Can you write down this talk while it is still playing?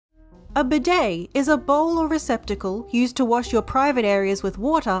A bidet is a bowl or receptacle used to wash your private areas with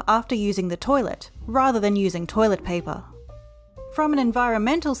water after using the toilet, rather than using toilet paper. From an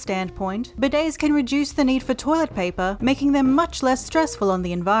environmental standpoint, bidets can reduce the need for toilet paper, making them much less stressful on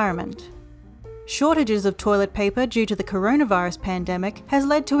the environment. Shortages of toilet paper due to the coronavirus pandemic has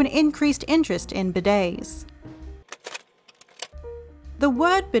led to an increased interest in bidets. The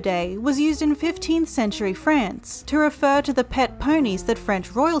word bidet was used in 15th century France to refer to the pet ponies that French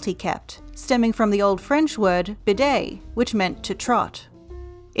royalty kept, stemming from the old French word bidet, which meant to trot.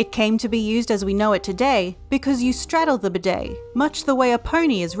 It came to be used as we know it today because you straddle the bidet, much the way a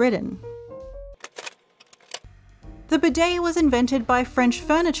pony is ridden. The bidet was invented by French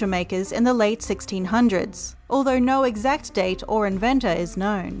furniture makers in the late 1600s, although no exact date or inventor is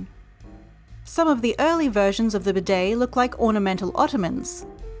known. Some of the early versions of the bidet look like ornamental ottomans.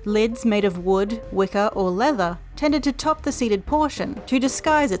 Lids made of wood, wicker, or leather tended to top the seated portion to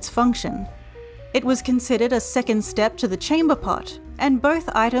disguise its function. It was considered a second step to the chamber pot, and both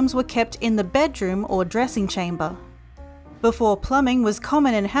items were kept in the bedroom or dressing chamber. Before plumbing was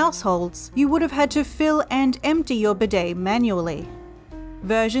common in households, you would have had to fill and empty your bidet manually.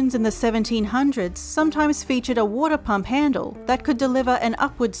 Versions in the 1700s sometimes featured a water pump handle that could deliver an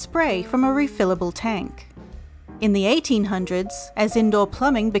upward spray from a refillable tank. In the 1800s, as indoor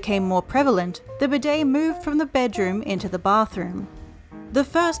plumbing became more prevalent, the bidet moved from the bedroom into the bathroom. The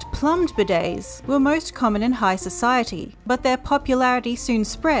first plumbed bidets were most common in high society, but their popularity soon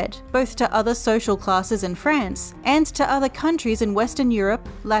spread, both to other social classes in France and to other countries in Western Europe,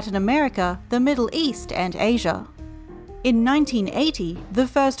 Latin America, the Middle East, and Asia. In 1980, the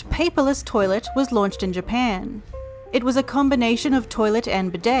first paperless toilet was launched in Japan. It was a combination of toilet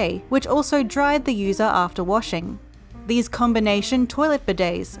and bidet, which also dried the user after washing. These combination toilet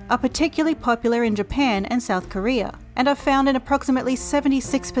bidets are particularly popular in Japan and South Korea, and are found in approximately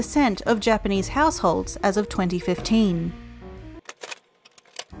 76% of Japanese households as of 2015.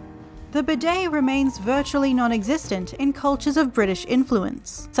 The bidet remains virtually non-existent in cultures of British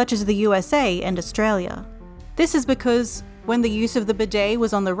influence, such as the USA and Australia. This is because, when the use of the bidet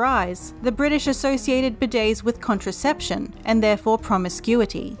was on the rise, the British associated bidets with contraception, and therefore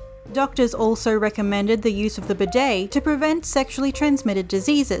promiscuity. Doctors also recommended the use of the bidet to prevent sexually transmitted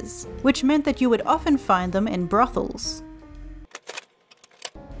diseases, which meant that you would often find them in brothels.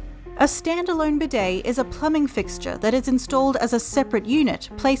 A standalone bidet is a plumbing fixture that is installed as a separate unit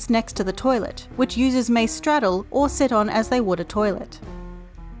placed next to the toilet, which users may straddle or sit on as they would a toilet.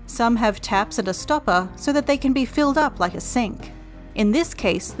 Some have taps and a stopper so that they can be filled up like a sink. In this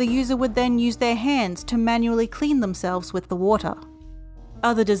case, the user would then use their hands to manually clean themselves with the water.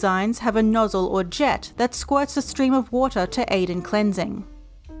 Other designs have a nozzle or jet that squirts a stream of water to aid in cleansing.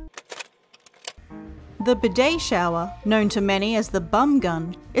 The bidet shower, known to many as the bum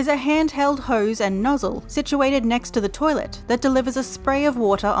gun, is a handheld hose and nozzle situated next to the toilet that delivers a spray of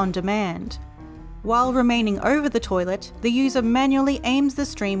water on demand. While remaining over the toilet, the user manually aims the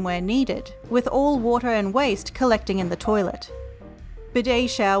stream where needed, with all water and waste collecting in the toilet. Bidet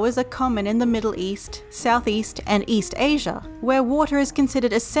showers are common in the Middle East, Southeast, and East Asia, where water is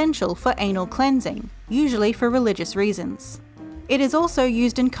considered essential for anal cleansing, usually for religious reasons. It is also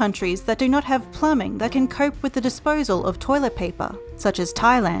used in countries that do not have plumbing that can cope with the disposal of toilet paper, such as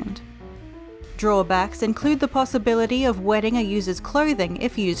Thailand. Drawbacks include the possibility of wetting a user's clothing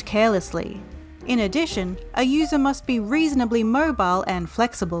if used carelessly. In addition, a user must be reasonably mobile and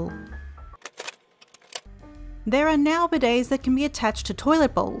flexible. There are now bidets that can be attached to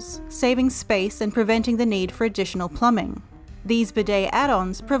toilet bowls, saving space and preventing the need for additional plumbing. These bidet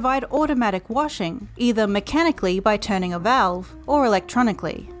add-ons provide automatic washing, either mechanically by turning a valve, or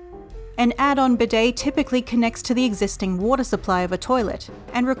electronically. An add-on bidet typically connects to the existing water supply of a toilet,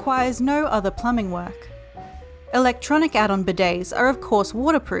 and requires no other plumbing work. Electronic add-on bidets are of course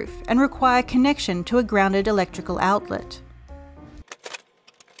waterproof and require connection to a grounded electrical outlet.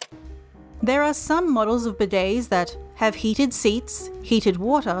 There are some models of bidets that have heated seats, heated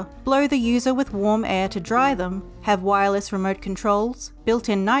water, blow the user with warm air to dry them, have wireless remote controls,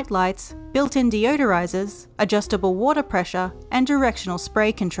 built-in night lights, built-in deodorizers, adjustable water pressure, and directional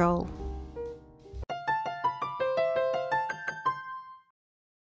spray control.